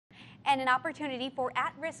and an opportunity for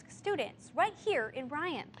at-risk students right here in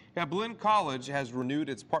Bryan. Yeah, Blinn College has renewed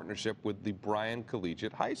its partnership with the Bryan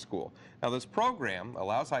Collegiate High School. Now, this program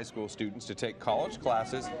allows high school students to take college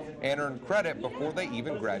classes and earn credit before they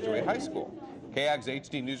even graduate high school. KAGS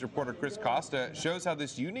HD News reporter Chris Costa shows how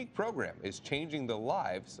this unique program is changing the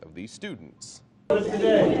lives of these students.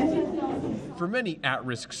 For many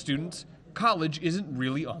at-risk students, college isn't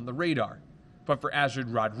really on the radar. But for Astrid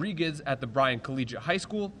Rodriguez at the Bryan Collegiate High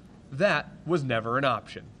School, that was never an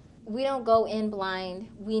option. We don't go in blind.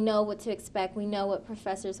 We know what to expect. We know what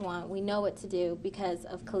professors want. We know what to do because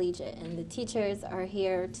of Collegiate, and the teachers are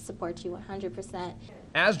here to support you 100%.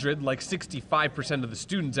 Astrid, like 65% of the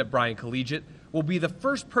students at Bryan Collegiate, will be the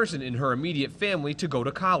first person in her immediate family to go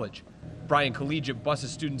to college. Bryan Collegiate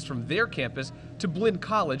buses students from their campus to Blinn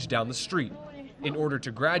College down the street. In order to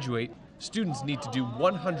graduate, students need to do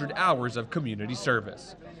 100 hours of community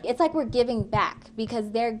service. It's like we're giving back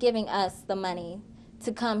because they're giving us the money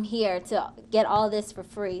to come here to get all this for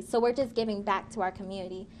free. So we're just giving back to our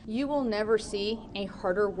community. You will never see a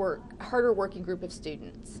harder working group of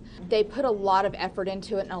students. They put a lot of effort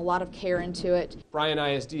into it and a lot of care into it. Bryan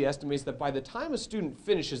ISD estimates that by the time a student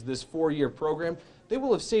finishes this 4-year program, they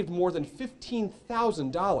will have saved more than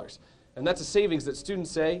 $15,000. And that's a savings that students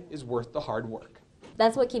say is worth the hard work.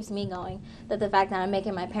 That's what keeps me going, that the fact that I'm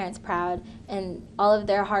making my parents proud and all of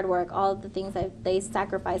their hard work, all of the things that they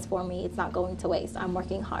sacrificed for me, it's not going to waste. I'm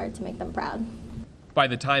working hard to make them proud. By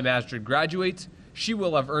the time Astrid graduates, she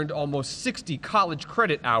will have earned almost 60 college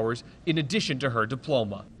credit hours in addition to her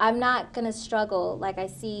diploma. I'm not going to struggle like I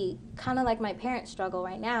see, kind of like my parents struggle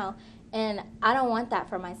right now, and I don't want that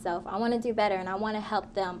for myself. I want to do better, and I want to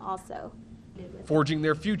help them also. Forging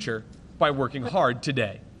their future by working hard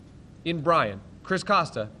today. In Bryan, Chris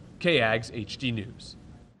Costa, KAGS HD News.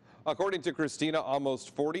 According to Christina,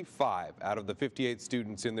 almost 45 out of the 58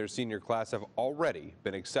 students in their senior class have already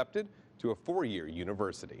been accepted to a 4-year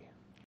university.